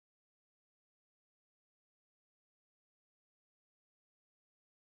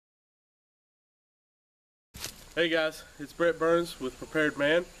Hey guys, it's Brett Burns with Prepared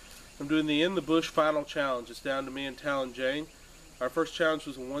Man. I'm doing the In the Bush final challenge. It's down to me and Talon Jane. Our first challenge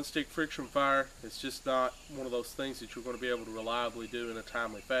was a one-stick friction fire. It's just not one of those things that you're going to be able to reliably do in a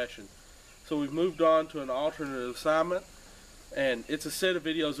timely fashion. So we've moved on to an alternative assignment, and it's a set of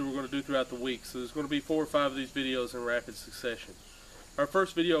videos that we're going to do throughout the week. So there's going to be 4 or 5 of these videos in rapid succession. Our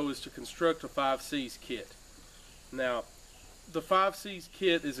first video is to construct a 5Cs kit. Now, the 5Cs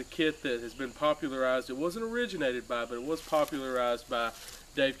kit is a kit that has been popularized. It wasn't originated by, but it was popularized by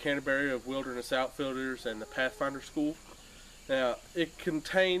Dave Canterbury of Wilderness Outfitters and the Pathfinder School. Now, it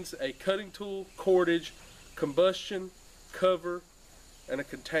contains a cutting tool, cordage, combustion, cover, and a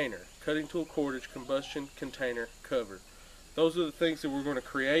container. Cutting tool, cordage, combustion, container, cover. Those are the things that we're going to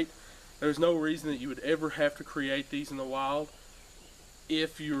create. There's no reason that you would ever have to create these in the wild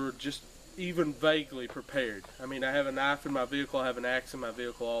if you're just even vaguely prepared. I mean, I have a knife in my vehicle, I have an axe in my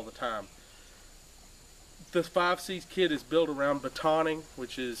vehicle all the time. The 5Cs kit is built around batoning,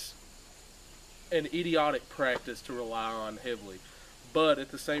 which is an idiotic practice to rely on heavily. But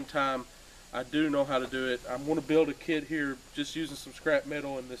at the same time, I do know how to do it. I'm going to build a kit here just using some scrap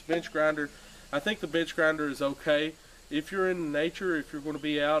metal and this bench grinder. I think the bench grinder is okay. If you're in nature, if you're going to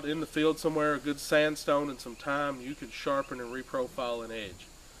be out in the field somewhere, a good sandstone and some time, you can sharpen and reprofile an edge.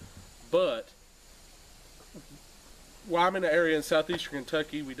 But while I'm in an area in southeastern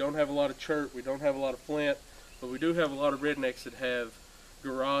Kentucky, we don't have a lot of chert, we don't have a lot of flint, but we do have a lot of rednecks that have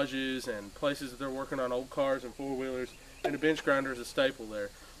garages and places that they're working on old cars and four-wheelers, and a bench grinder is a staple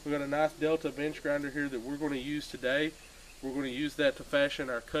there. We've got a nice Delta bench grinder here that we're going to use today. We're going to use that to fashion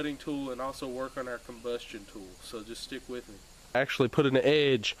our cutting tool and also work on our combustion tool, so just stick with me. I actually put an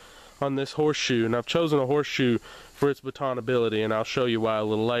edge on this horseshoe, and I've chosen a horseshoe for its batonability, and I'll show you why a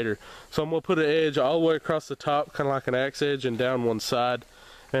little later. So I'm going to put an edge all the way across the top, kind of like an axe edge, and down one side,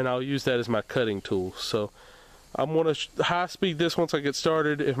 and I'll use that as my cutting tool. So I'm going to high speed this once I get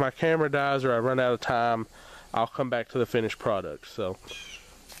started. If my camera dies or I run out of time, I'll come back to the finished product. So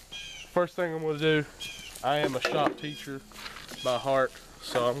first thing I'm going to do, I am a shop teacher by heart,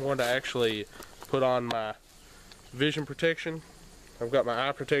 so I'm going to actually put on my vision protection. I've got my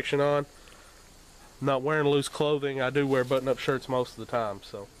eye protection on. I'm not wearing loose clothing. I do wear button-up shirts most of the time.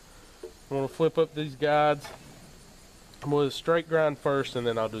 So I'm going to flip up these guides. I'm going to straight grind first, and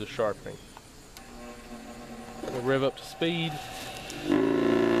then I'll do the sharpening. We'll rev up to speed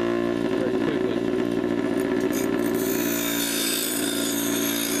very quickly.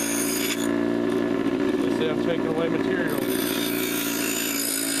 You see, I'm taking away material.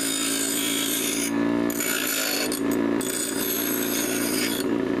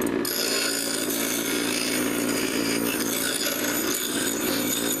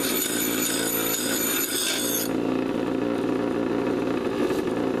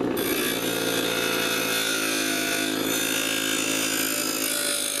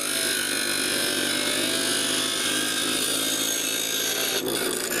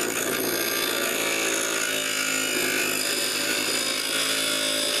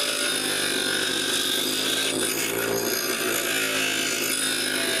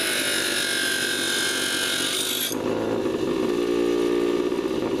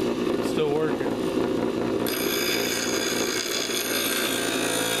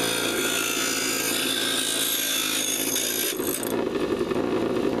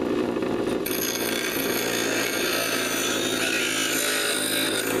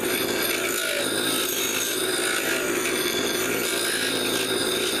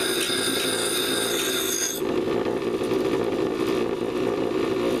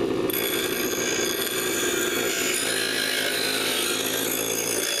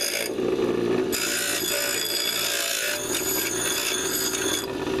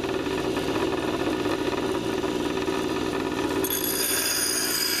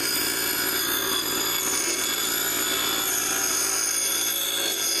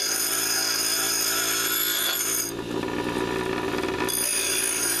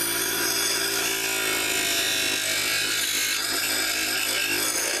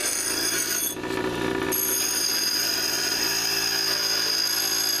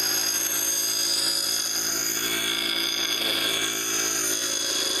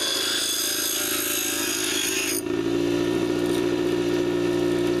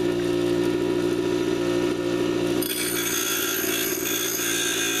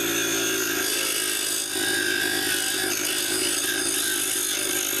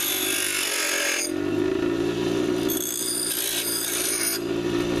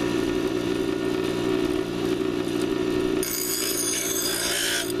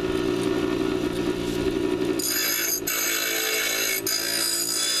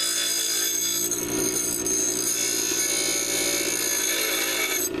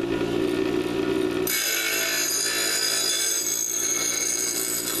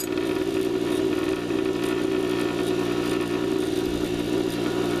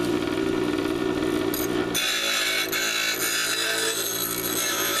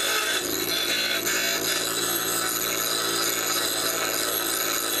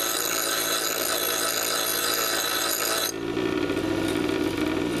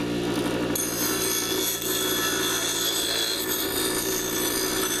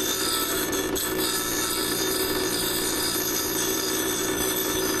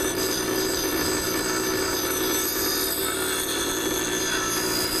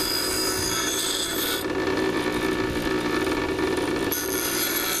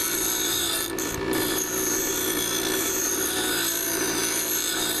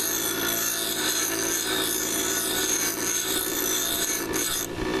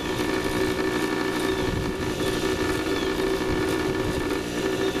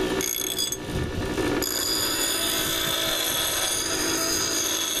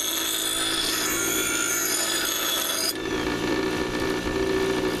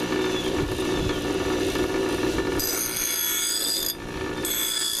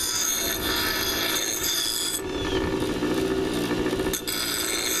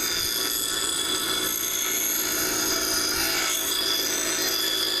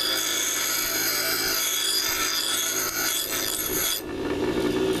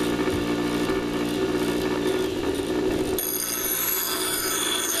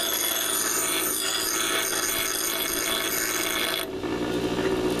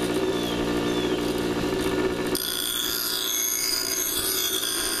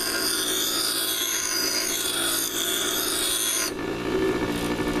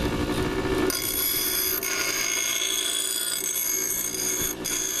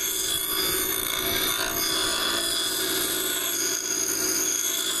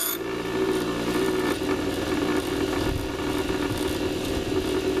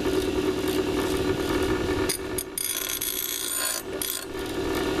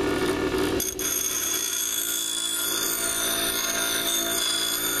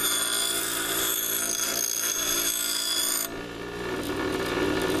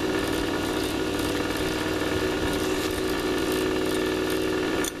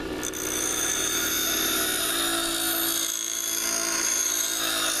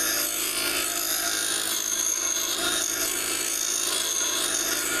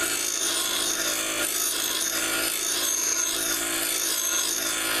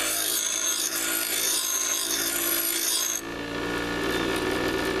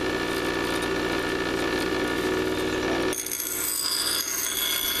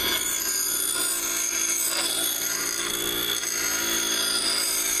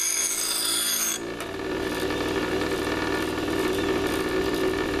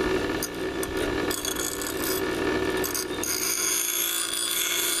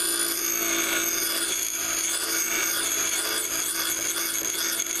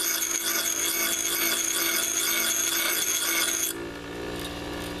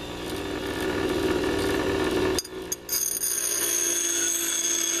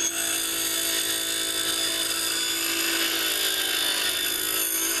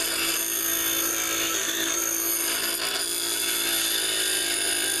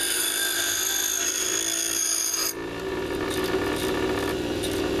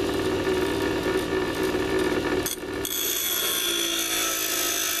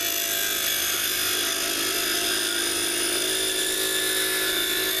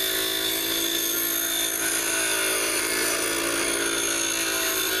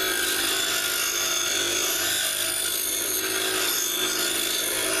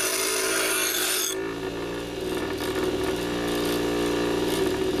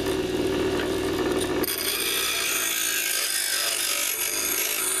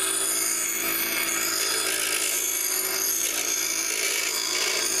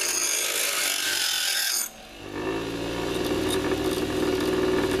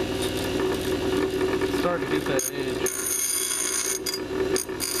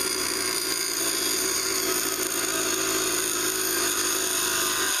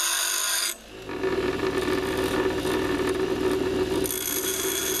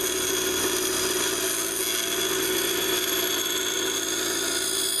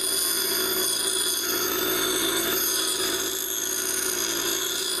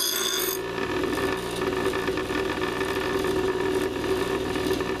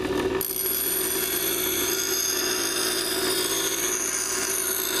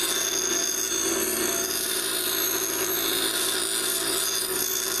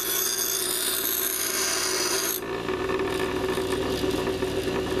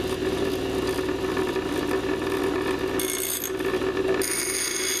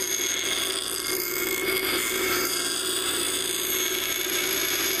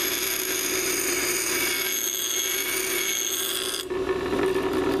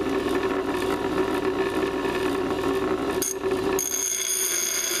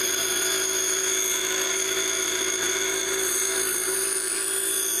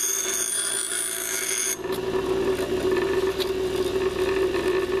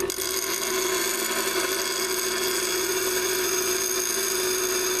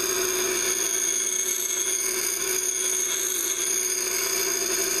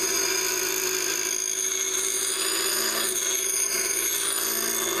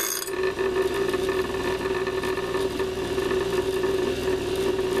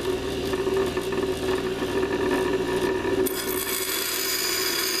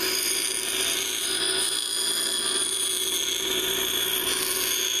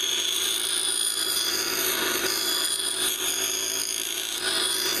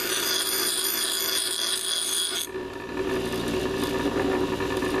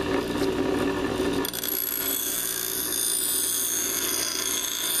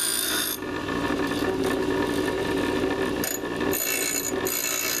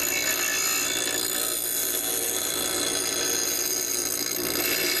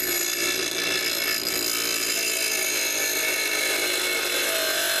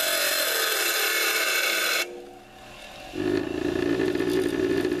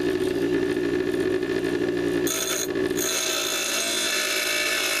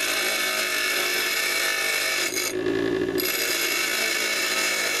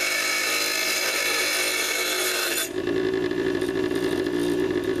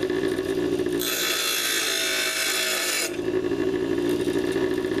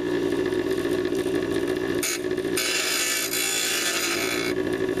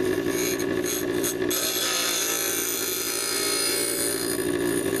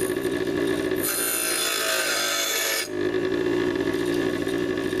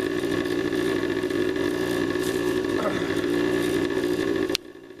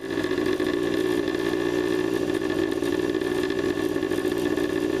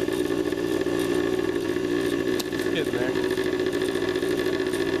 getting there.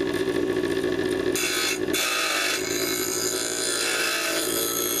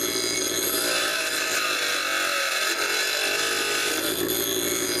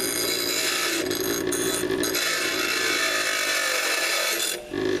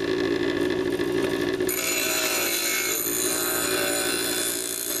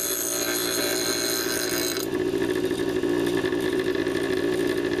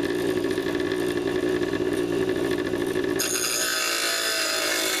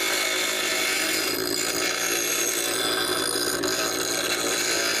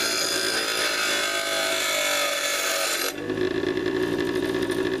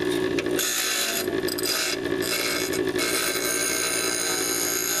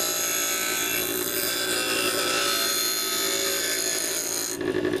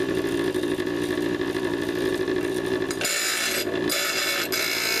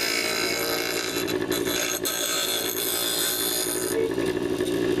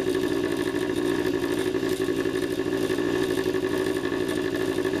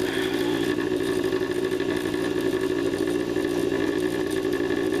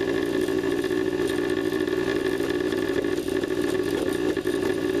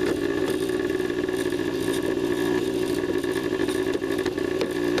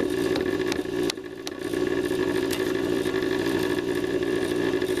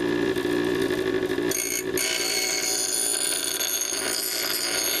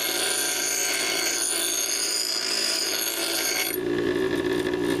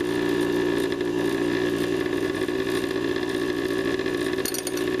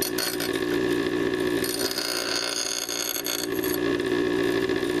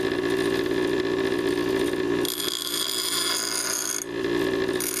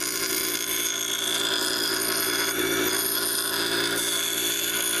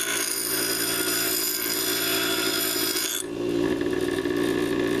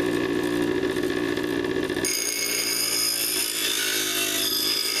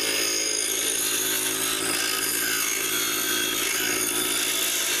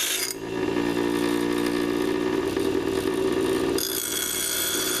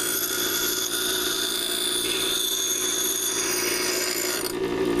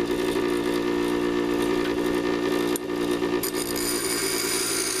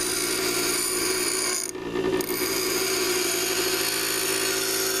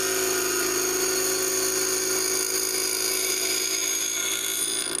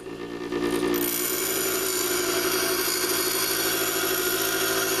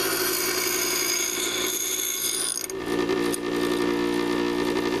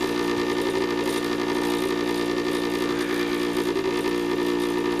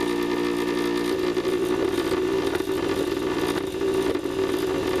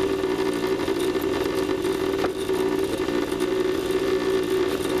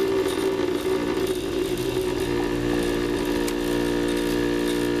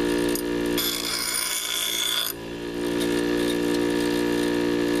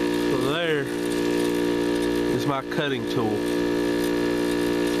 My cutting tool.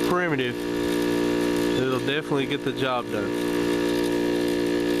 It's primitive. It'll definitely get the job done.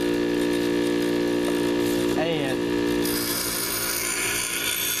 And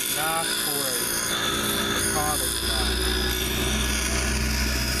nice for a cottage knife.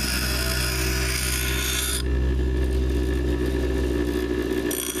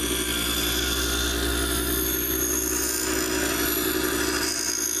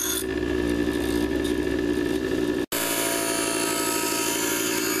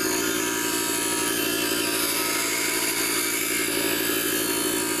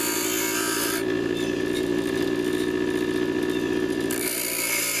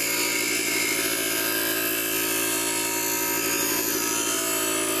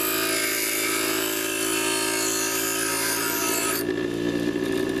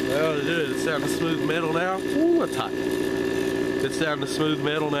 Well, it's down to smooth metal now. Ooh, it's hot. It's down to smooth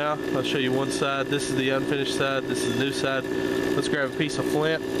metal now. I'll show you one side. This is the unfinished side. This is the new side. Let's grab a piece of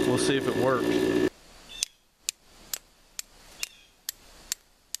flint. We'll see if it works.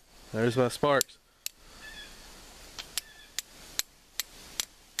 There's my sparks.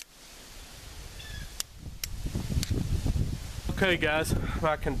 Okay guys,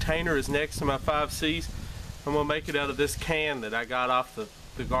 my container is next to my 5Cs. I'm going to make it out of this can that I got off the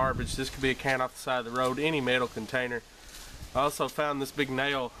garbage. This could be a can off the side of the road, any metal container. I also found this big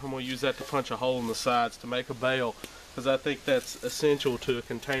nail. I'm going to use that to punch a hole in the sides to make a bail, because I think that's essential to a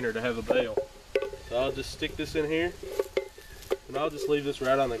container to have a bail. So I'll just stick this in here, and I'll just leave this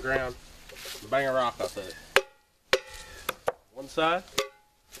right on the ground and bang a rock off of it. One side,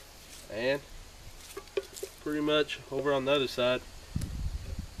 and pretty pretty much over on the other side.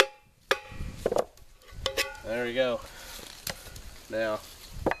 There we go. Now,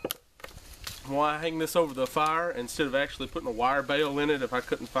 why I hang this over the fire instead of actually putting a wire bail in it if I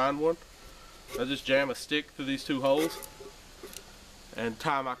couldn't find one, I just jam a stick through these two holes and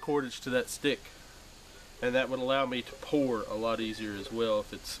tie my cordage to that stick, and that would allow me to pour a lot easier as well,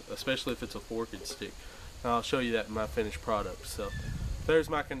 especially if it's a forked stick. And I'll show you that in my finished product. So there's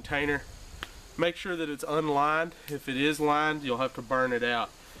my container. Make sure that it's unlined. If it is lined, you'll have to burn it out.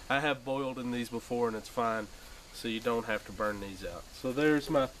 I have boiled in these before and it's fine, so you don't have to burn these out. So there's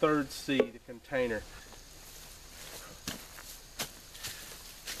my third C, the container.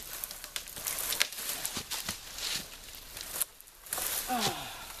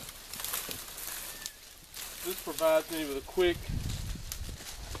 This provides me with a quick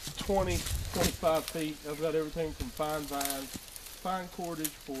 20-25 feet. I've got everything from fine cordage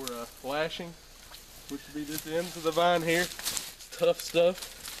for lashing, which would be this ends of the vine here, tough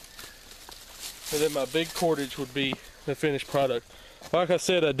stuff. And then my big cordage would be the finished product. Like I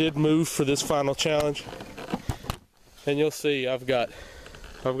said, I did move for this final challenge, and you'll see I've got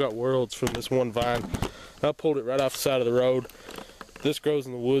worlds from this one vine. I pulled it right off the side of the road. This grows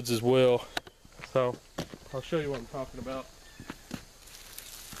in the woods as well, so I'll show you what I'm talking about.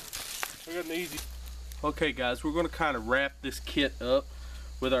 We got an easy. Okay guys, we're going to kind of wrap this kit up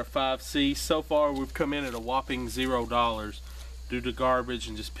with our 5C. So far we've come in at a whopping $0 due to garbage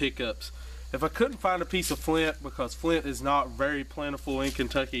and just pickups. If I couldn't find a piece of flint, because flint is not very plentiful in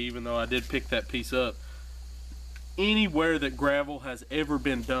Kentucky, even though I did pick that piece up, anywhere that gravel has ever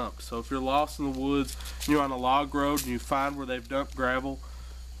been dumped. So if you're lost in the woods and you're on a log road and you find where they've dumped gravel,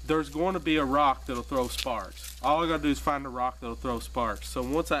 there's going to be a rock that'll throw sparks. All I gotta do is find a rock that'll throw sparks. So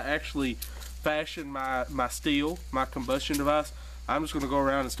once I actually fashion my steel, my combustion device, I'm just gonna go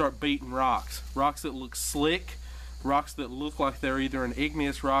around and start beating rocks. Rocks that look slick, rocks that look like they're either an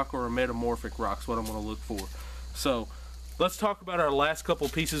igneous rock or a metamorphic rock is what I'm gonna look for. So let's talk about our last couple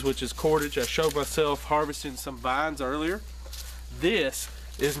pieces, which is cordage. I showed myself harvesting some vines earlier. This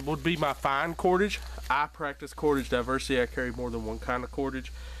would be my fine cordage. I practice cordage diversity. I carry more than one kind of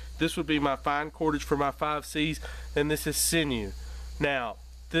cordage. This would be my fine cordage for my 5Cs, and this is sinew. Now,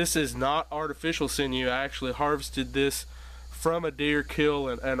 this is not artificial sinew. I actually harvested this from a deer kill,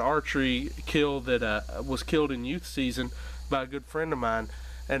 an archery kill that was killed in youth season by a good friend of mine,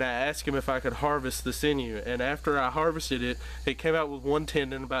 and I asked him if I could harvest the sinew, and after I harvested it, it came out with one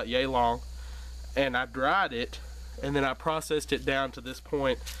tendon about yay long, and I dried it, and then I processed it down to this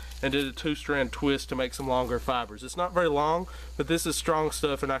point and did a 2-strand twist to make some longer fibers. It's not very long, but this is strong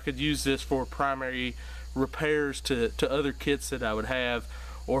stuff, and I could use this for primary repairs to other kits that I would have,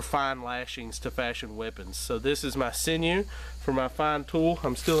 or fine lashings to fashion weapons. So this is my sinew for my fine tool.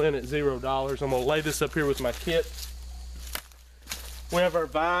 I'm still in at $0. I'm gonna lay this up here with my kit. We have our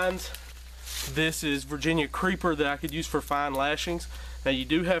vines. This is Virginia creeper that I could use for fine lashings. Now you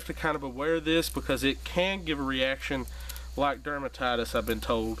do have to kind of aware of this because it can give a reaction like dermatitis, I've been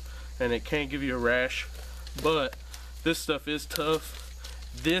told, and it can give you a rash, but this stuff is tough.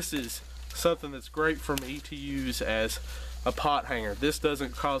 This is something that's great for me to use as a pot hanger. This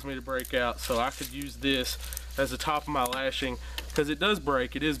doesn't cause me to break out, so I could use this as the top of my lashing because it does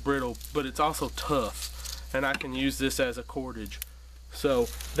break, it is brittle, but it's also tough, and I can use this as a cordage. So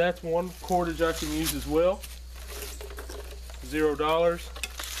that's one cordage I can use as well. $0.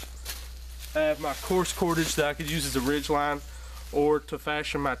 I have my coarse cordage that I could use as a ridgeline or to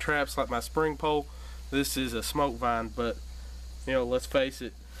fashion my traps like my spring pole. This is a smoke vine, but you know, let's face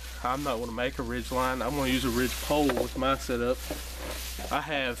it, I'm not going to make a ridge line. I'm going to use a ridge pole with my setup. I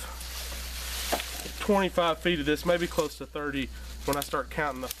have 25 feet of this, maybe close to 30 when I start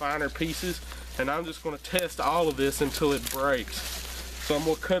counting the finer pieces, and I'm just going to test all of this until it breaks. So I'm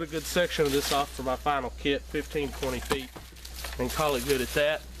going to cut a good section of this off for my final kit, 15-20 feet, and call it good at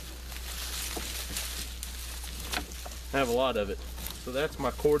that. I have a lot of it. So that's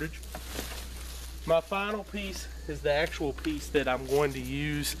my cordage. My final piece is the actual piece that I'm going to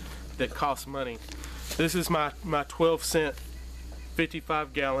use that costs money. This is my 12-cent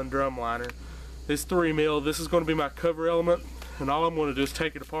 55-gallon drum liner. It's 3 mil. This is going to be my cover element, and all I'm going to do is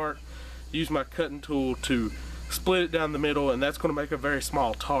take it apart, use my cutting tool to split it down the middle, and that's going to make a very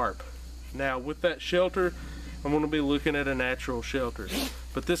small tarp. Now with that shelter, I'm going to be looking at a natural shelter.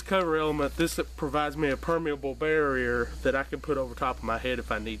 But this cover element, this provides me a permeable barrier that I can put over top of my head if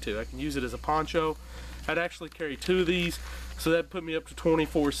I need to. I can use it as a poncho. I'd actually carry 2 of these, so that put me up to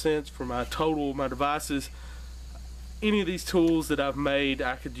 24 cents for my total, my devices. Any of these tools that I've made,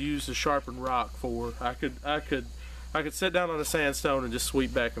 I could use to sharpen rock for. I could sit down on a sandstone and just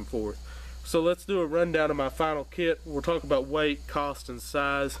sweep back and forth. So let's do a rundown of my final kit. We'll talk about weight, cost, and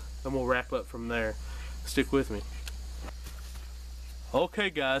size, and we'll wrap up from there. Stick with me. Okay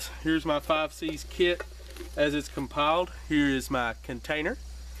guys, here's my 5Cs kit as it's compiled. Here is my container.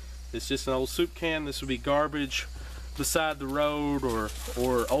 It's just an old soup can. This would be garbage beside the road or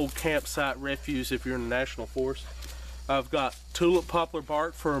old campsite refuse if you're in the national forest. I've got tulip poplar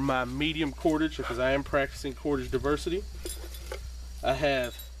bark for my medium cordage because I am practicing cordage diversity. I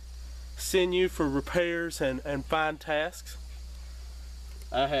have sinew for repairs and fine tasks.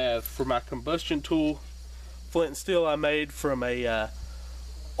 I have for my combustion tool flint and steel I made from a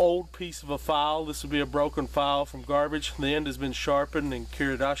old piece of a file. This would be a broken file from garbage. The end has been sharpened in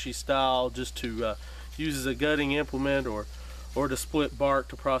Kiridashi style just to use as a gutting implement or to split bark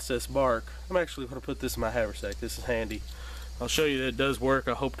to process bark. I'm actually going to put this in my haversack. This is handy. I'll show you that it does work.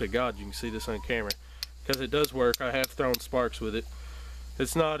 I hope to God you can see this on camera because it does work. I have thrown sparks with it.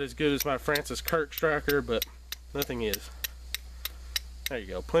 It's not as good as my Francis Kirk striker, but nothing is. There you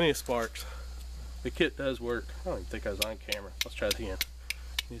go, plenty of sparks. The kit does work. I don't even think I was on camera. Let's try it again.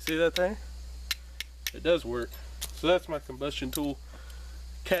 You see that there? It does work. So that's my combustion tool.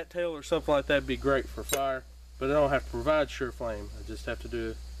 Cattail or something like that would be great for fire, but I don't have to provide sure flame. I just have to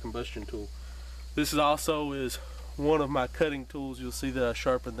do a combustion tool. This is also one of my cutting tools. You'll see that I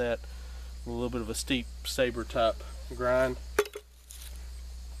sharpened that with a little bit of a steep saber type grind.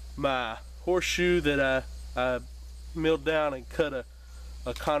 My horseshoe that I milled down and cut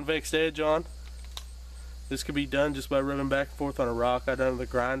a convex edge on. This could be done just by rubbing back and forth on a rock. I done with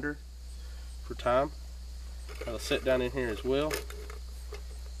a grinder for time. I'll set down in here as well.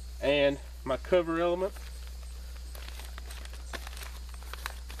 And my cover element,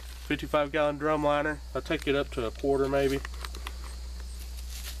 55-gallon drum liner. I'll take it up to a quarter maybe.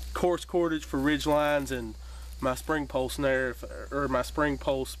 Coarse cordage for ridge lines and my spring pole snare or my spring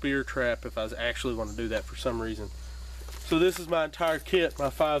pole spear trap if I was actually going to do that for some reason. So this is my entire kit, my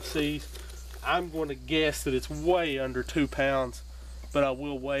 5Cs. I'm going to guess that it's way under 2 pounds, but I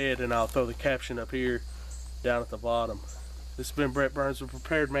will weigh it and I'll throw the caption up here down at the bottom. This has been Brett Burns with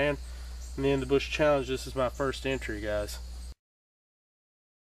Prepared Man and the In the Bush Challenge. This is my first entry, guys.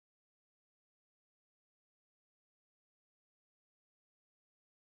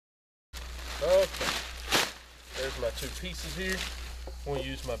 Okay, there's my 2 pieces here. I'm going to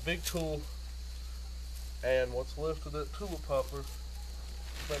use my big tool and what's left of that tulip poplar.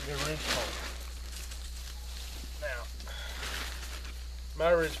 Let me ridge pole. Now, my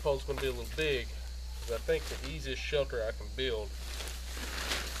ridge pole is going to be a little big because I think the easiest shelter I can build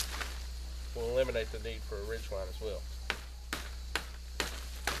will eliminate the need for a ridge line as well.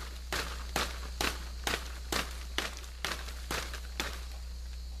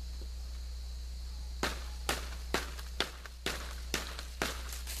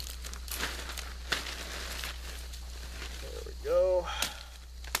 There we go.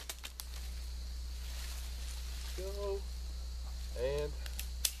 And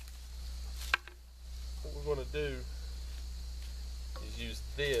what we're going to do is use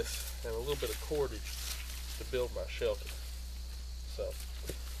this and a little bit of cordage to build my shelter. So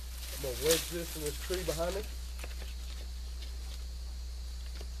I'm going to wedge this in this tree behind me.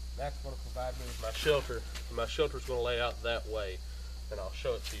 That's going to provide me with my shelter, and my shelter is going to lay out that way, and I'll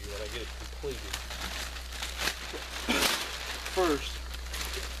show it to you when I get it completed. First,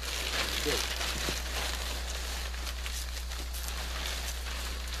 good.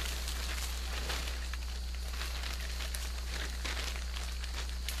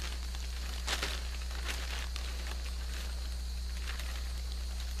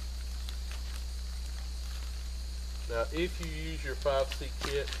 Now, if you use your 5C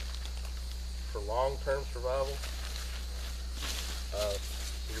kit for long-term survival,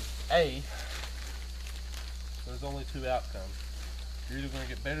 there's only 2 outcomes. You're either going to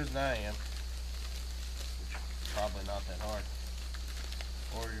get better than I am, which is probably not that hard,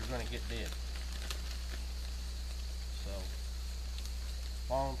 or you're going to get dead. So,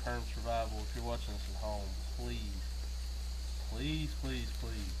 long-term survival, if you're watching this at home, please, please, please,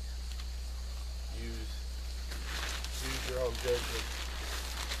 please, use your own judgment.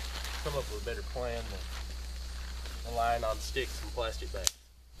 Come up with a better plan than relying on sticks and plastic bags.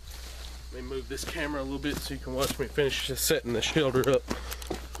 Let me move this camera a little bit so you can watch me finish just setting the shelter up.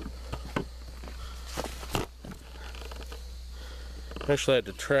 Actually, I had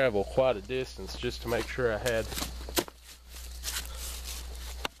to travel quite a distance just to make sure I had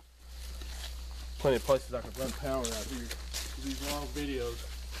plenty of places I could run power out here. These long videos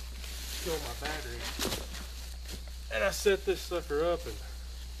kill my battery. And I set this sucker up and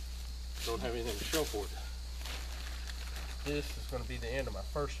don't have anything to show for it. This is going to be the end of my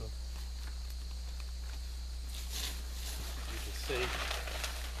first one. see,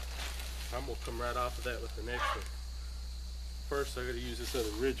 I'm gonna come right off of that with the next one. First, I gotta use this other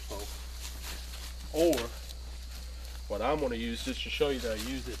ridge pole. Or, what I'm gonna use, just to show you that I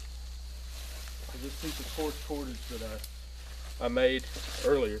use it, is this piece of coarse cordage that I made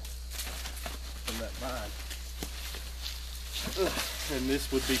earlier from that vine. And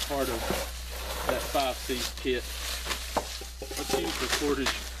this would be part of that 5C kit. Let's use the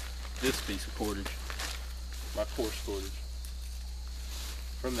cordage, this piece of cordage, my coarse cordage,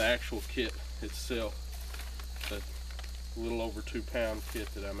 from the actual kit itself, that little over 2 pound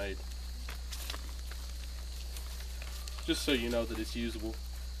kit that I made. Just so you know that it's usable.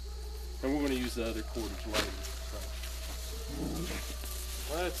 And we're going to use the other cordage later. So.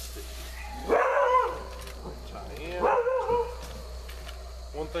 Let's see. Tie in.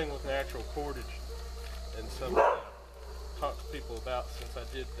 One thing with natural cordage, and something that I've talked to people about since I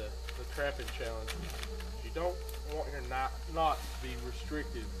did the trapping challenge, you don't want your knots to be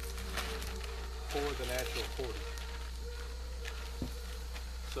restricted for the natural cordage.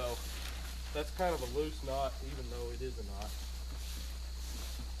 So that's kind of a loose knot, even though it is a knot,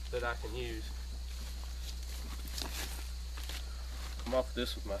 that I can use. Come off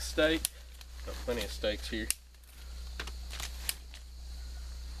this with my stake. Got plenty of stakes here.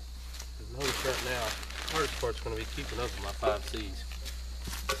 Notice right now, the hardest part's going to be keeping up with my 5Cs.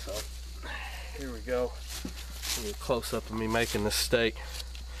 So, here we go. Give me a close up of me making this stake,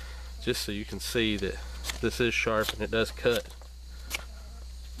 just so you can see that this is sharp and it does cut.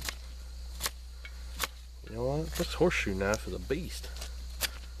 You know what? This horseshoe knife is a beast.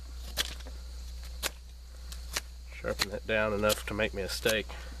 Sharpen that down enough to make me a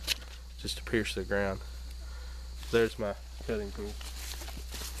stake, just to pierce the ground. There's my cutting tool.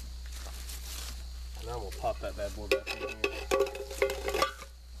 And I'm going to pop that bad boy back in here.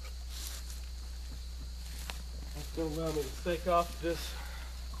 That's going to allow me to stake off this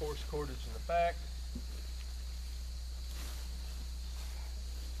coarse cordage in the back.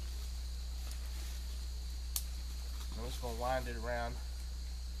 I'm just going to wind it around,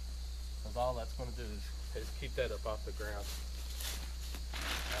 because all that's going to do is keep that up off the ground.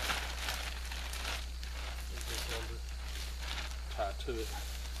 Use this lumber, tie to it.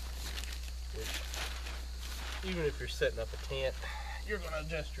 Which, even if you're setting up a tent, you're going to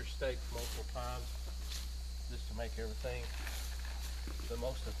adjust your stakes multiple times just to make everything the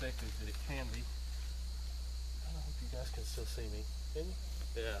most effective that it can be. I hope you guys can still see me. Can you?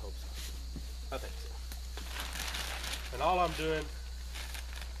 Yeah, I hope so. I think so. And all I'm doing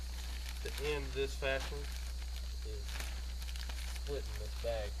to end this fashion is splitting this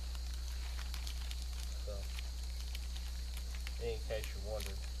bag. So, in case you're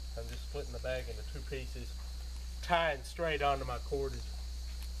wondering, I'm just splitting the bag into 2 pieces, tying straight onto my cordage.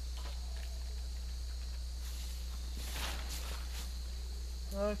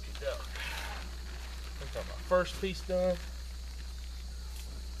 Okie doke. I got my first piece done.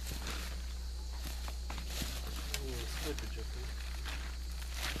 Slippage up here.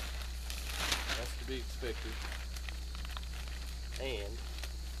 That's to be expected. And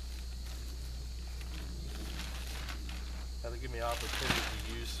that'll give me an opportunity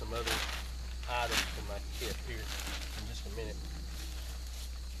to use some other items from my kit here in just a minute.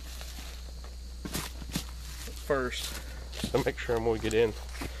 But first, to make sure I'm going to get in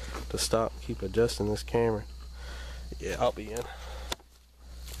to stop, keep adjusting this camera. Yeah, I'll be in.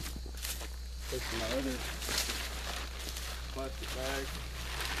 Take my other plastic bag,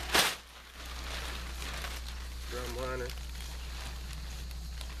 drum liner,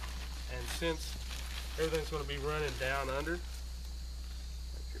 and since everything's going to be running down under, I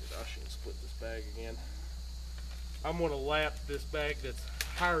figured I should split this bag again. I'm going to lap this bag that's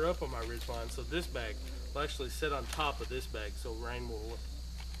higher up on my ridge line, so this bag will actually sit on top of this bag, so rain will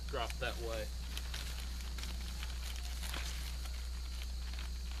drop that way.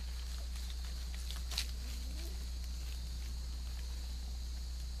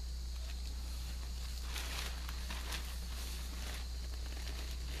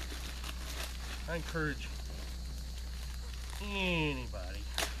 I encourage anybody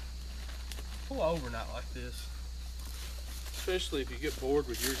pull an overnight like this, especially if you get bored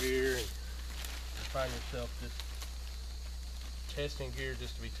with your gear and you find yourself just testing gear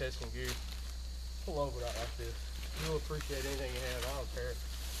just to be testing gear. Pull overnight like this. You'll appreciate anything you have. I don't care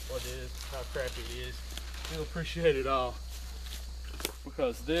what it is, how crappy it is. You'll appreciate it all,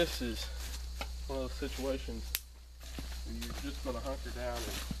 because this is one of those situations where you're just going to hunker down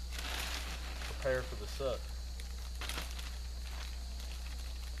and prepare for the suck.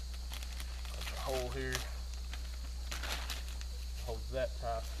 There's a hole here, holds that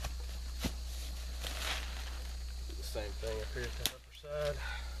tight. The same thing up here at the upper side.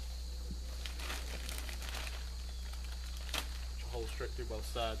 Put your hole straight through both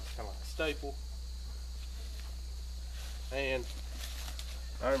sides, kind of like a staple. And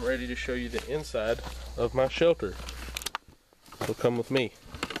I'm ready to show you the inside of my shelter. So come with me.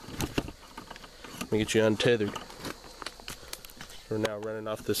 Let me get you untethered. We're now running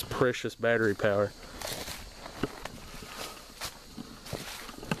off this precious battery power.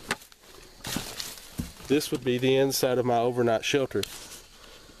 This would be the inside of my overnight shelter.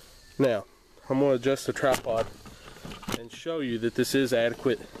 Now, I'm going to adjust the tripod and show you that this is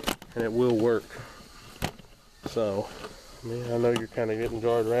adequate and it will work. So, I know you're kind of getting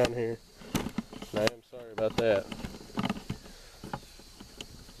jarred around here, and I am sorry about that.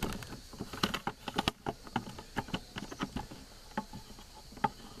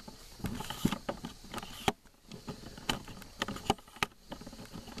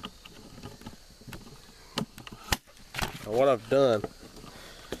 Now what I've done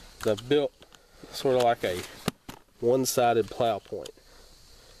is I've built sort of like a one-sided plow point,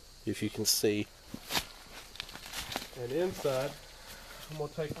 if you can see. And inside, I'm going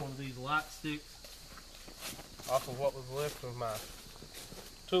to take one of these light sticks off of what was left of my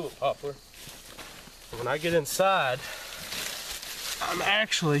tulip poplar. And when I get inside, I'm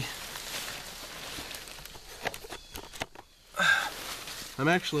actually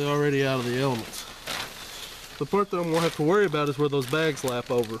already out of the elements. The part that I'm going to have to worry about is where those bags lap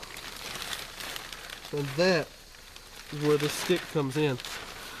over. And that is where the stick comes in.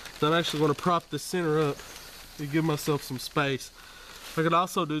 So I'm actually going to prop the center up to give myself some space. I could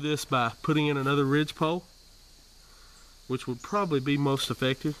also do this by putting in another ridge pole, which would probably be most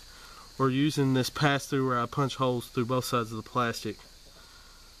effective, or using this pass-through where I punch holes through both sides of the plastic.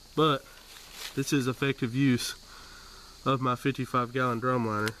 But this is effective use of my 55-gallon drum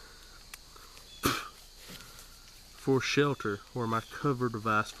liner for shelter, or my cover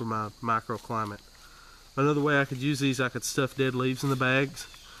device for my microclimate. Another way I could use these, I could stuff dead leaves in the bags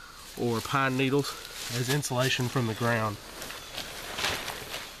or pine needles as insulation from the ground.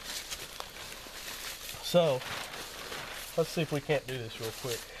 So let's see if we can't do this real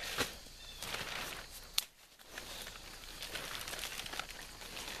quick.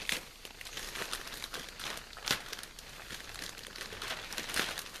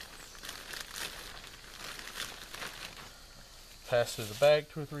 Pass through the bag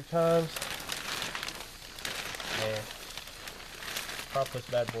 2 or 3 times and prop this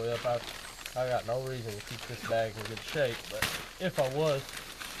bad boy up. I got no reason to keep this bag in good shape, but if I was,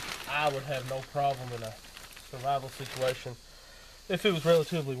 I would have no problem in a survival situation. If it was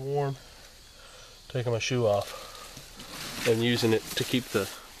relatively warm, taking my shoe off and using it to keep the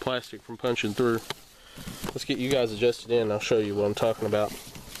plastic from punching through. Let's get you guys adjusted in and I'll show you what I'm talking about.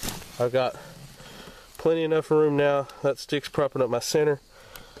 I've got plenty enough room now. That stick's propping up my center.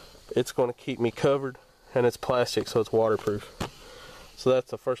 It's going to keep me covered, and it's plastic, so it's waterproof. So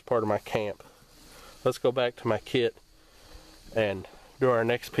that's the first part of my camp. Let's go back to my kit and do our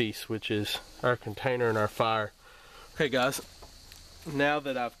next piece, which is our container and our fire. Okay guys, now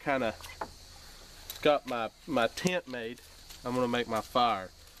that I've kind of got my tent made, I'm going to make my fire.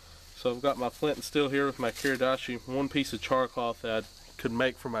 So I've got my flint and steel here with my Kiridashi, one piece of char cloth that I could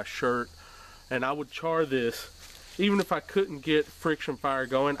make for my shirt. And I would char this. Even if I couldn't get friction fire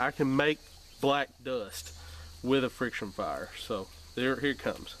going, I can make black dust with a friction fire. So here it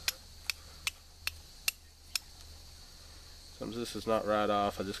comes. Sometimes this is not right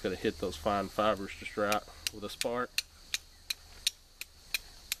off. I just got to hit those fine fibers just right with a spark.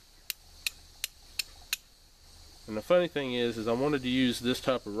 And the funny thing is I wanted to use this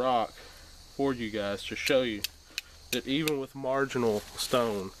type of rock for you guys to show you that even with marginal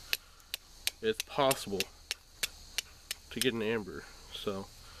stone, it's possible to get an ember. So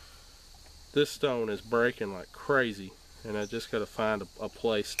this stone is breaking like crazy, and I just got to find a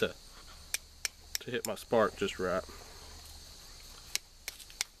place to hit my spark just right.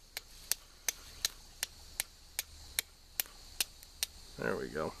 There we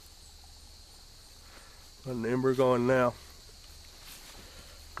go. Got an ember going now.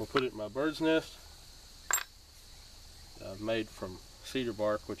 We'll put it in my bird's nest that I've made from cedar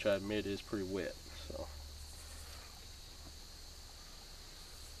bark, which I admit is pretty wet. So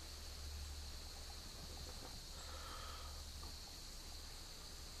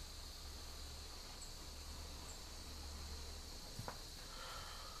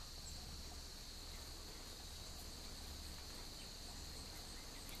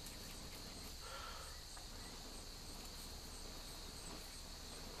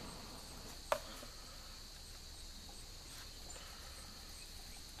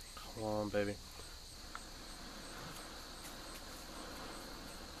come on, baby.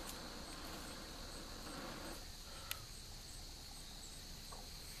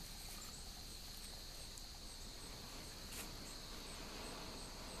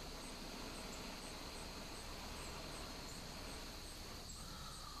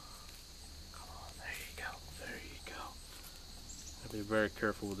 Be very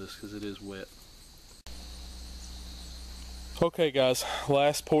careful with this because it is wet. Okay guys,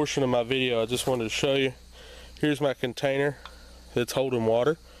 last portion of my video I just wanted to show you. Here's my container that's holding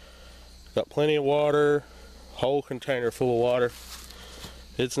water. Got plenty of water, whole container full of water.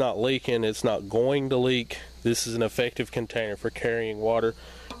 It's not leaking, it's not going to leak. This is an effective container for carrying water.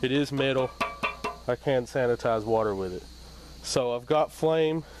 It is metal. I can sanitize water with it. So I've got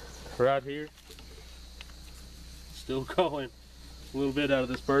flame right here. Still going a little bit out of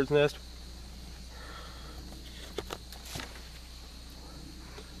this bird's nest.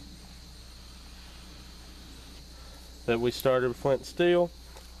 That we started with flint and steel.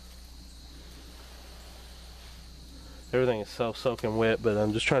 Everything is so soaking wet, but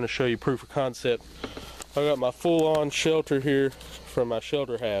I'm just trying to show you proof of concept. I got my full-on shelter here from my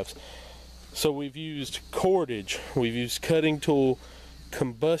shelter halves. So we've used cordage, we've used cutting tool,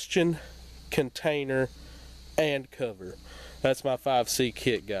 combustion, container, and cover. That's my 5C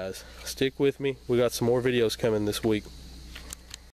kit, guys. Stick with me. We got some more videos coming this week.